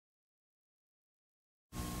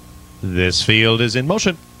This field is in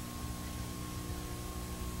motion.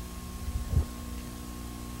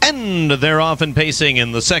 And they're off and pacing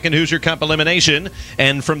in the second Hoosier Cup elimination.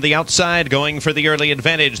 And from the outside, going for the early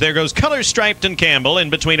advantage, there goes Color Striped and Campbell. In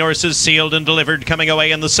between horses, Sealed and Delivered coming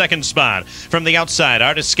away in the second spot. From the outside,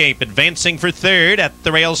 ARTISCAPE advancing for third. At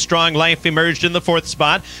the rail, Strong Life emerged in the fourth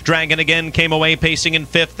spot. Dragon again came away pacing in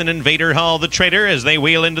fifth, and Invader Hall the traitor as they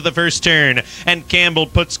wheel into the first turn. And Campbell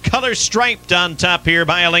puts Color Striped on top here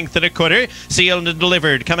by a length and a quarter. Sealed and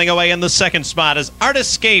Delivered coming away in the second spot as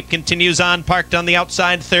ARTISCAPE continues on, parked on the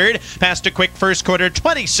outside third. Past a quick first quarter,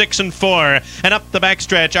 26-4. And up the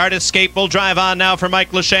backstretch, ARTISCAPE will drive on now for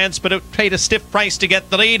Mike Lachance, but it paid a stiff price to get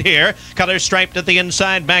the lead here. Color Striped at the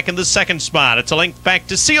inside, back in the second spot. It's a length back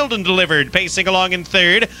to Sealed and Delivered, pacing along in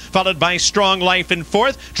third, followed by Strong Life in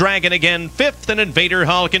fourth. Dragon again fifth, and Invader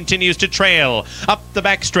Hall continues to trail. Up the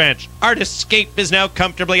backstretch, ARTISCAPE is now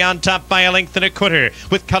comfortably on top by a length and a quarter,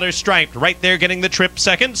 with Color Striped right there getting the trip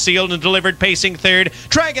second. Sealed and Delivered pacing third.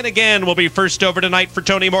 Dragon again will be first over tonight for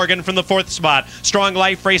Tony Morgan from the fourth spot. Strong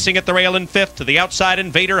Life racing at the rail in fifth. To the outside,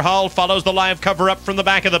 Invader Hall follows the live cover up from the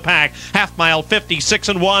back of the pack. Half mile,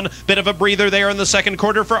 56-1. Bit of a breather there in the second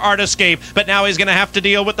quarter for ARTISCAPE, but now he's going to have to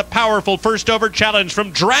deal with the powerful first over challenge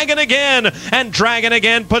from Dragon again. And Dragon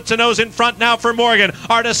again puts a nose in front now for Morgan.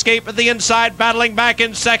 ARTISCAPE at the inside, battling back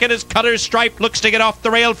in second as Color Striped looks to get off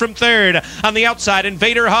the rail from third. On the outside,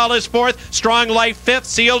 Invader Hall is fourth. Strong Life fifth.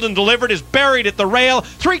 Sealed and Delivered is buried at the rail.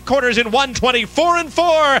 3/4 in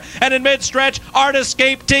 124-4. And in mid-stretch,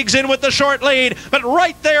 ARTISCAPE digs in with the short lead. But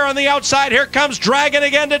right there on the outside, here comes Dragon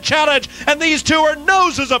again to challenge. And these two are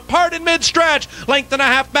noses apart in mid-stretch. Length and a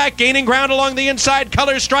half back, gaining ground along the inside.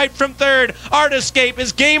 Color Striped from third. ARTISCAPE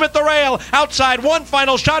is game at the rail. Outside, one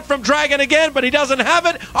final shot from Dragon again, but he doesn't have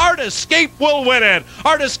it. ARTISCAPE will win it.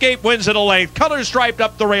 ARTISCAPE wins at a length. Color Striped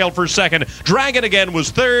up the rail for second. Dragon again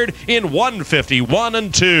was third in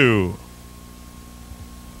 151-2.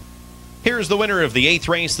 Here's the winner of the 8th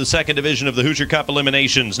race, the second division of the Hoosier Cup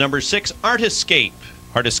eliminations. Number 6, ARTISCAPE.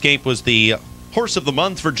 ARTISCAPE was the horse of the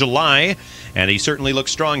month for July, and he certainly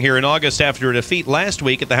looks strong here in August after a defeat last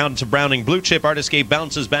week at the Hounds of Browning Blue Chip. ARTISCAPE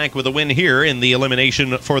bounces back with a win here in the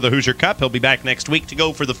elimination for the Hoosier Cup. He'll be back next week to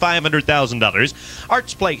go for the $500,000.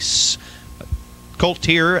 Arts Place colt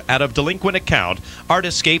here out of delinquent account.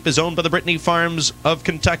 ARTISCAPE is owned by the Brittany Farms of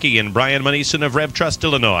Kentucky and Brian Monison of Rev Trust,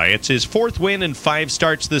 Illinois. It's his 4th win in 5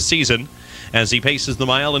 starts this season as he paces the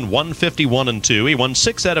mile in 151-2. He won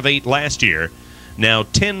 6 out of 8 last year. Now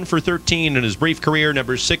 10 for 13 in his brief career.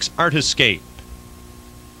 Number 6, ARTISCAPE.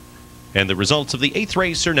 And the results of the 8th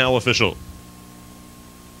race are now official.